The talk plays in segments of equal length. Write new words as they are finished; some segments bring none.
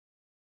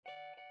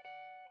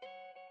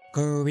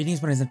Greetings,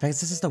 brothers and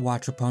pegs, this is the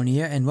Watcher Pony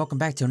here, and welcome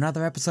back to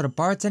another episode of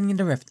Bartending in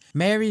the Rift.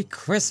 Merry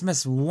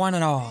Christmas, one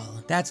and all!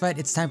 That's right,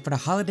 it's time for the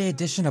holiday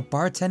edition of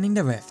Bartending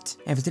the Rift.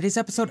 And for today's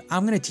episode,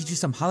 I'm going to teach you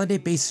some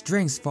holiday-based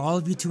drinks for all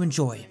of you to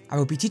enjoy. I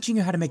will be teaching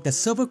you how to make the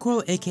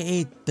Silverquill,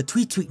 aka the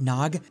Tweet Tweet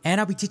Nog,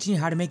 and I'll be teaching you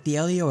how to make the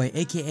Eliyora,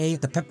 aka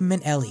the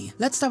Peppermint Ellie.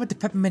 Let's start with the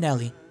Peppermint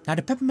Ellie. Now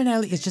the Peppermint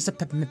Ellie is just a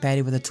peppermint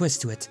patty with a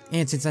twist to it,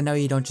 and since I know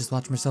you don't just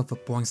watch myself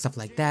with boring stuff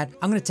like that,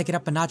 I'm gonna take it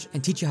up a notch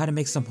and teach you how to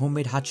make some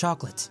homemade hot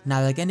chocolate.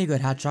 Now like any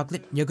good hot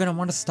chocolate, you're gonna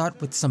want to start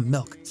with some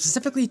milk,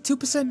 specifically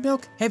 2%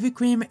 milk, heavy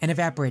cream, and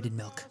evaporated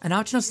milk. An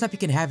optional step you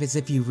can have is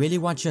if you really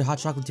want your hot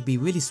chocolate to be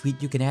really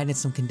sweet, you can add in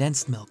some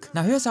condensed milk.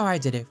 Now here's how I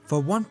did it. For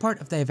 1 part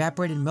of the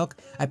evaporated milk,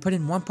 I put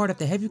in 1 part of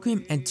the heavy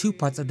cream and 2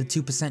 parts of the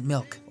 2%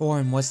 milk.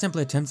 Or in more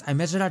simpler terms, I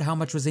measured out how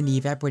much was in the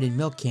evaporated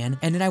milk can,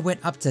 and then I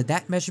went up to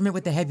that measurement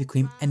with the heavy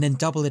cream and then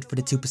double it for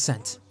the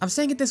 2%. I'm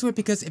saying it this way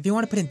because if you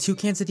want to put in 2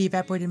 cans of the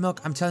evaporated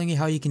milk, I'm telling you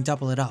how you can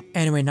double it up.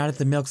 Anyway, now that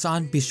the milk's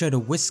on, be sure to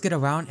whisk it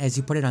around as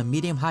you put it on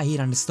medium-high heat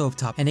on the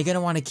stovetop, and you're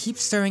gonna want to keep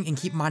stirring and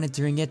keep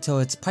monitoring it till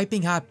it's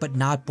piping hot but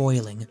not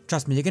boiling.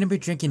 Trust me, you're gonna be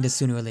drinking this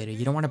sooner or later.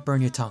 You don't want to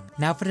burn your tongue.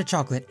 Now for the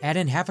chocolate, add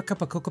in half a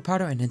cup of cocoa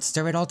powder and then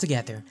stir it all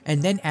together,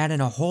 and then add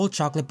in a whole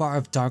chocolate bar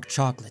of dark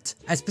chocolate.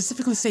 I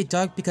specifically say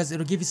dark because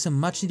it'll give you some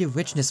much needed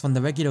richness from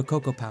the regular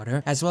cocoa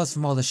powder as well as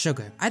from all the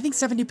sugar. I think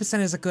 70%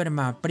 is a good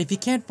amount, but if you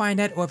can't find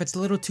that or if it's a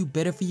little too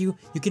bitter for you,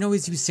 you can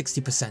always use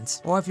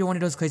 60%. Or if you're one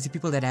of those crazy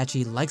people that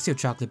actually likes your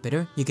chocolate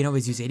bitter, you can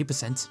always use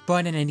 80%.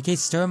 But in any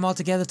case, stir them all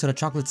together till the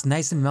chocolate's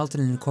nice and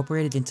melted and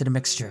incorporated into the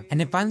mixture. And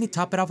then finally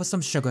top it off with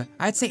some sugar.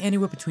 I'd say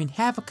anywhere between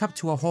half a cup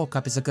to a whole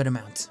cup is a good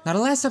amount. Now the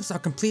last steps are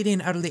completely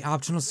and utterly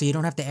optional, so you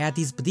don't have to add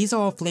these, but these are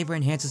all flavor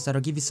enhancers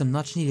that'll give you some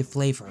much needed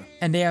flavor.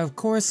 And they are of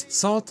course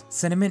salt,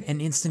 cinnamon, and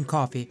instant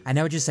coffee. I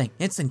know what you're saying,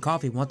 instant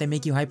coffee, won't they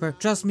make you hyper?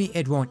 Trust me,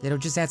 it won't. It'll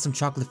just add some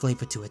chocolate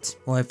flavor to it.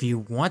 Or if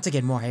you want to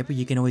get more hyper,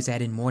 you can always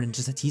add in more than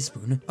just a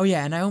teaspoon. Oh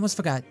yeah, and I almost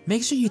forgot,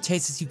 make sure you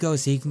taste as you go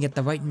so you can get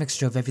the right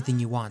mixture of everything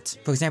you want.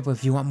 For example,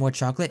 if you want more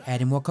chocolate,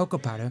 add in more cocoa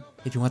powder.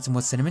 If you want some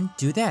more cinnamon,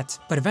 do that.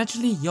 But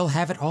eventually, you'll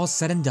have it all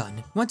said and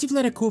done. Once you've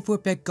let it cool for a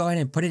bit, go ahead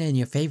and put it in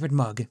your favorite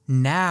mug.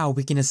 Now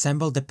we can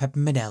assemble the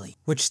Peppermint Ellie,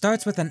 which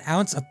starts with an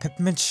ounce of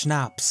peppermint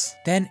schnapps.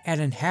 Then add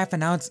in half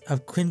an ounce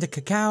of creme de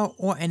cacao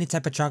or any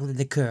type of chocolate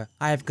liqueur.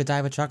 I have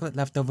Godiva chocolate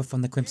left over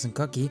from the Crimson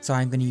Cookie, so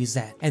I'm going to use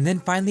that. And then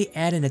finally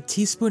add in a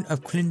teaspoon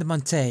of creme de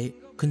menthe,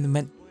 cream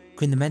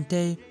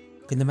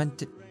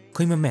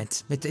of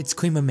mint. It's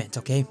cream of mint,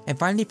 okay? And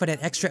finally, for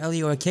that extra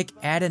Eliyora kick,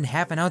 add in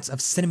half an ounce of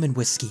cinnamon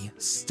whiskey.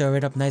 Stir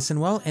it up nice and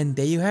well, and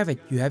there you have it.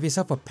 You have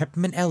yourself a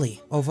Peppermint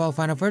Ellie. Overall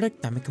final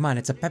verdict? I mean, come on,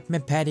 it's a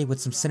peppermint patty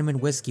with some cinnamon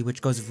whiskey,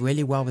 which goes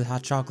really well with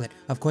hot chocolate.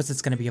 Of course,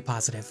 it's gonna be a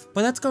positive.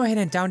 But let's go ahead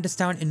and down this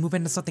down and move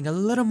into something a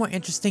little more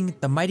interesting,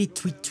 the mighty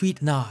Tweet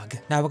Tweet Nog.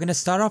 Now, we're gonna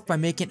start off by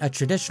making a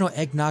traditional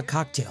eggnog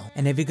cocktail.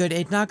 And every good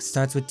eggnog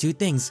starts with 2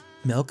 things: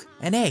 milk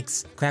and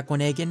eggs. Crack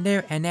 1 egg in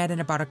there and add in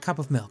about a cup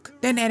of milk.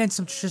 Then add in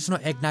some traditional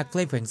eggnog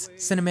flavorings: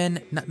 cinnamon,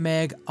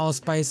 nutmeg,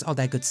 allspice, all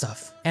that good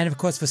stuff. And of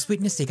course for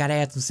sweetness you gotta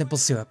add some simple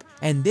syrup.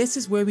 And this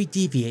is where we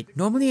deviate.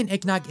 Normally an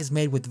eggnog is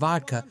made with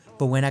vodka,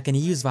 but we're not gonna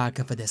use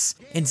vodka for this.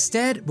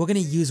 Instead, we're gonna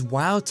use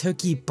Wild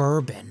Turkey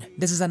bourbon.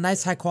 This is a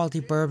nice high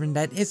quality bourbon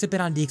that is a bit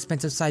on the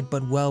expensive side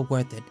but well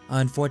worth it.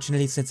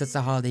 Unfortunately, since it's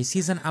the holiday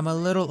season, I'm a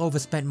little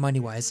overspent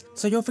money wise,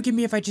 so you'll forgive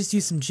me if I just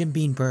use some Jim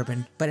Beam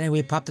bourbon. But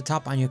anyway, pop the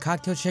top on your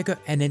cocktail shaker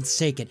and then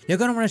shake it. You're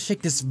gonna want to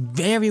shake this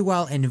very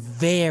well and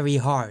very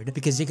hard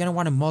because you're gonna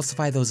want to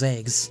emulsify those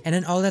eggs. And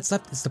then all that's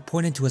left is to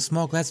pour it into a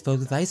small glass filled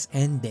with ice,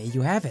 and there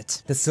you have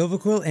it. The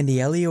Silverquill and the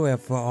Eliyora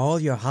for all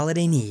your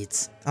holiday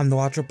needs. I'm the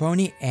Watcher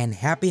Pony, and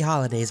happy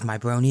holidays, my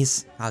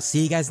bronies. I'll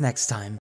see you guys next time.